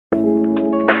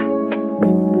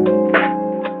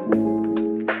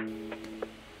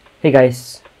Hey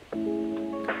guys,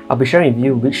 I'll be sharing with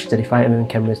you which 35mm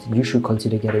cameras you should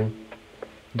consider getting.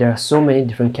 There are so many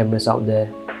different cameras out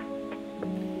there.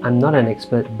 I'm not an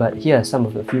expert, but here are some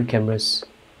of the few cameras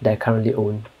that I currently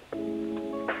own.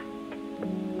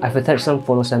 I've attached some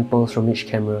photo samples from each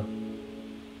camera.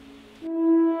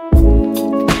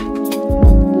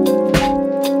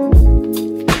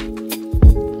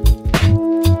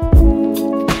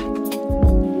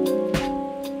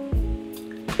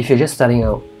 If you're just starting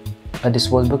out, a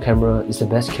disposable camera is the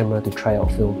best camera to try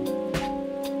out film.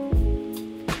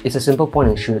 It's a simple point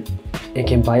and shoot, and you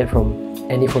can buy it from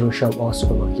any photo shop or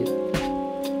supermarket.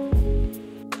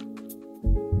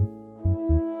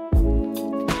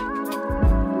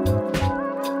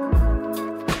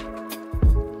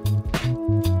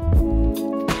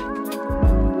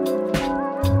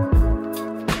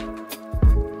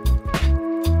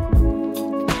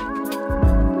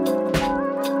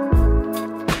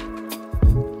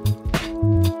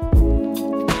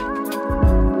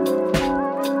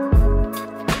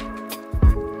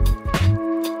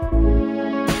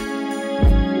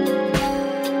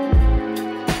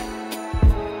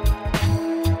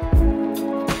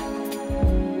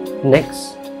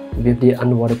 Next, we have the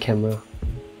underwater camera,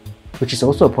 which is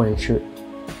also a point and shoot,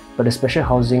 but the special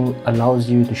housing allows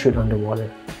you to shoot underwater.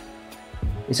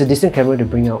 It's a decent camera to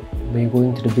bring out when you're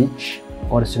going to the beach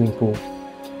or the swimming pool.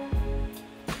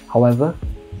 However,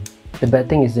 the bad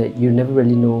thing is that you never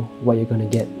really know what you're gonna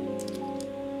get.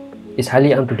 It's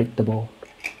highly unpredictable.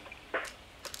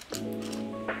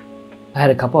 I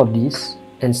had a couple of these,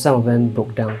 and some of them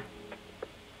broke down.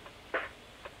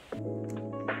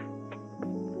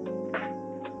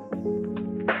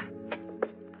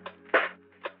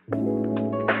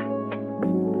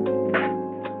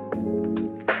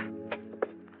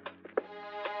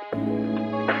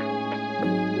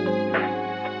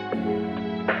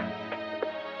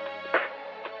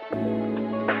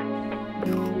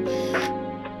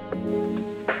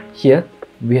 Here,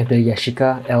 we have the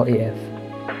Yashica L AF.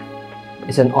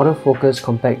 It's an autofocus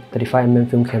compact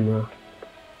 35mm film camera.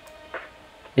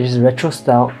 It is a retro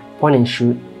style point and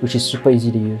shoot which is super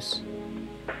easy to use.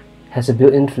 Has a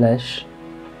built-in flash,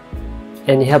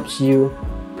 and it helps you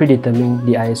predetermine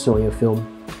the ISO on your film.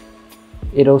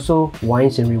 It also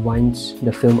winds and rewinds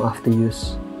the film after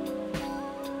use.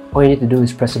 All you need to do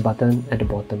is press a button at the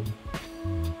bottom.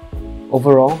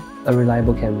 Overall, a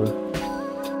reliable camera.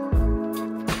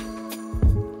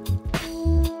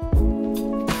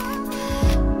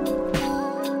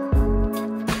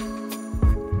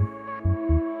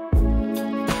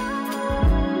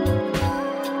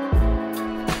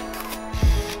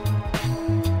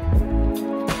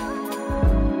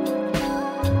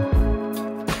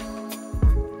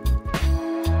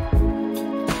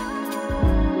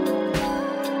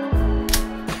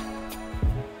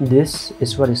 This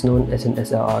is what is known as an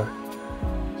SLR.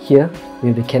 Here, we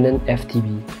have the Canon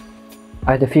FTB.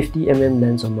 I had a 50mm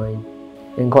lens on mine,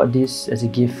 and got this as a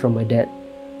gift from my dad.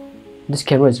 This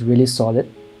camera is really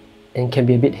solid, and can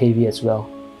be a bit heavy as well.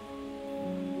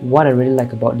 What I really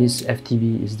like about this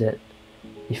FTB is that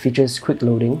it features quick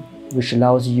loading, which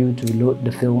allows you to load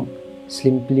the film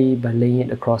simply by laying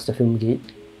it across the film gate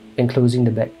and closing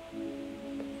the back.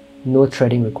 No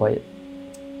threading required.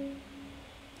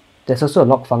 There's also a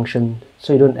lock function,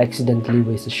 so you don't accidentally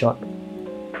waste a shot.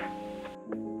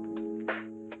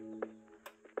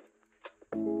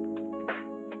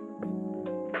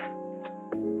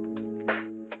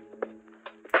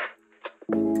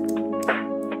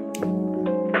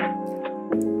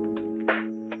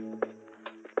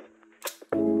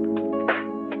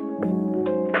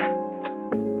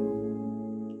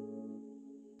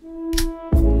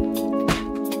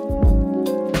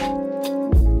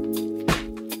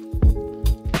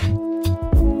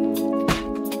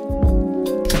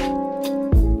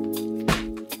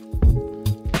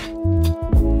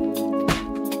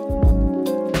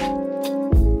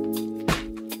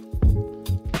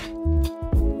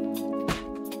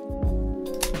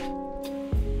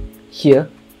 Here,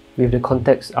 we have the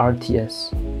Contax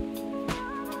RTS.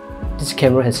 This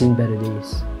camera has seen better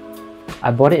days.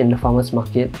 I bought it in the farmer's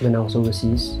market when I was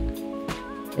overseas,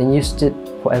 and used it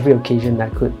for every occasion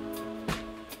that I could.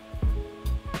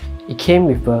 It came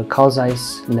with a Carl's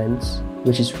Zeiss lens,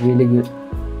 which is really good,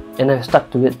 and I've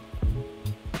stuck to it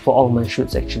for all my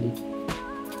shoots actually.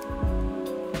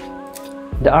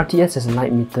 The RTS has a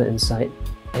light meter inside,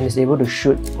 and is able to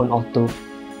shoot on auto.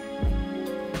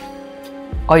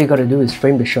 All you gotta do is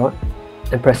frame the shot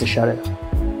and press the shutter.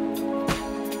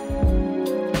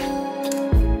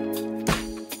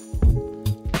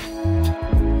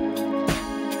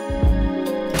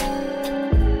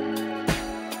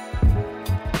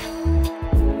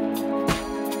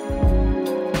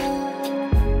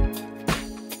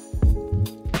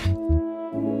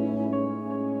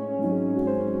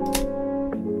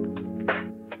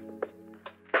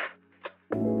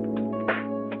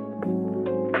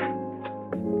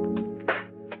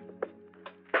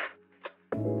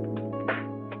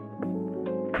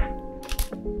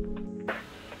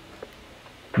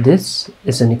 This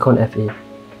is a Nikon FA.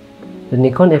 The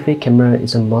Nikon FA camera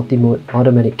is a multi-mode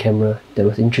automatic camera that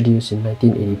was introduced in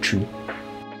 1983.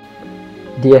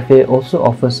 The FA also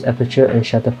offers aperture and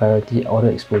shutter priority auto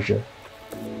exposure.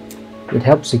 It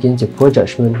helps against your poor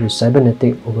judgment with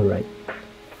cybernetic override.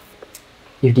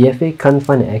 If the FA can't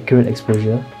find an accurate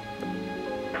exposure,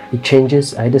 it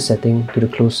changes either setting to the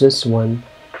closest one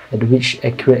at which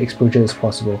accurate exposure is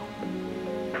possible.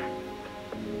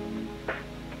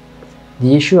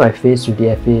 The issue I faced with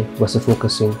the FA was the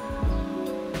focusing.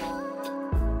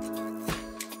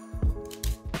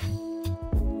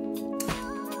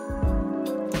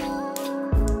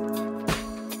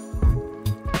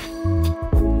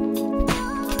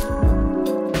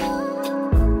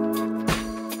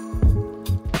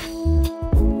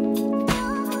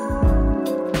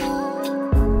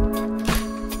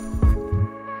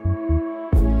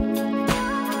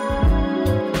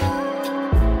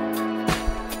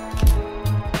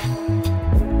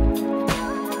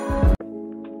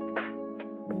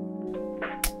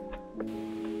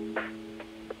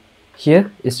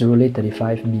 Here is the Rollei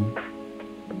 35B.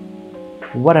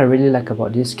 What I really like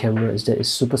about this camera is that it's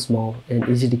super small and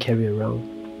easy to carry around.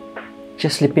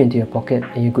 Just slip it into your pocket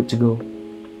and you're good to go.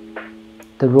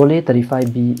 The Rollei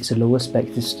 35B is a lower spec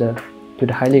sister to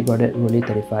the highly guarded Rollei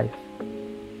 35.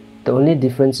 The only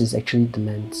difference is actually the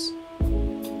lens.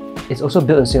 It's also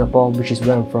built in Singapore, which is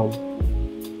where I'm from.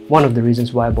 One of the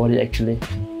reasons why I bought it actually.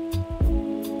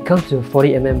 It comes with a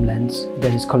 40mm lens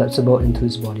that is collapsible into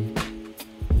its body.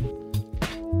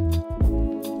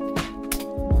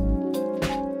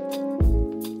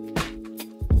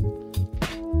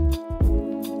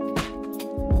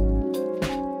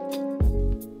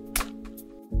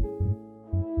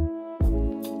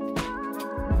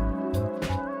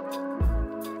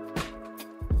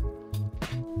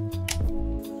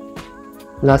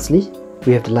 Lastly,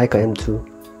 we have the Leica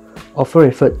M2, often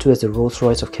referred to as the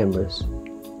Rolls-Royce of cameras.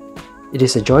 It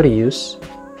is a joy to use,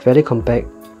 fairly compact,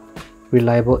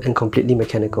 reliable and completely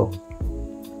mechanical.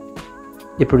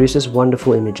 It produces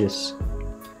wonderful images.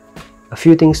 A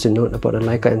few things to note about the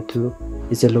Leica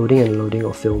M2 is the loading and unloading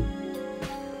of film.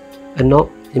 A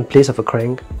knob in place of a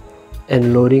crank,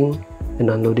 and loading and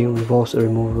unloading revolves a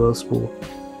removable spool.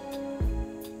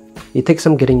 It takes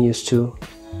some getting used to.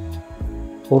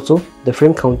 Also, the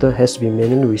frame counter has to be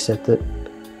manually resetted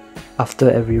after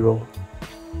every roll.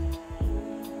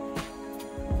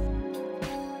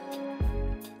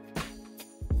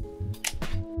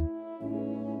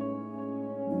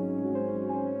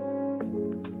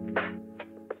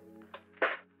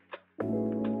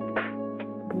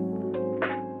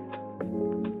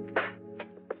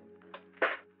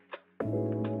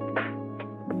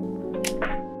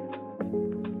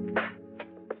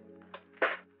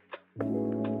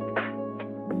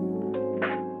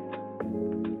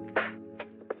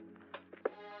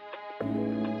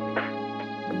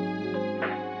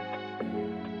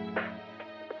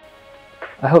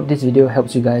 I hope this video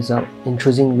helps you guys out in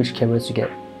choosing which cameras to get.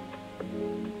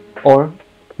 Or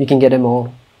you can get them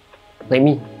all, like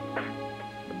me.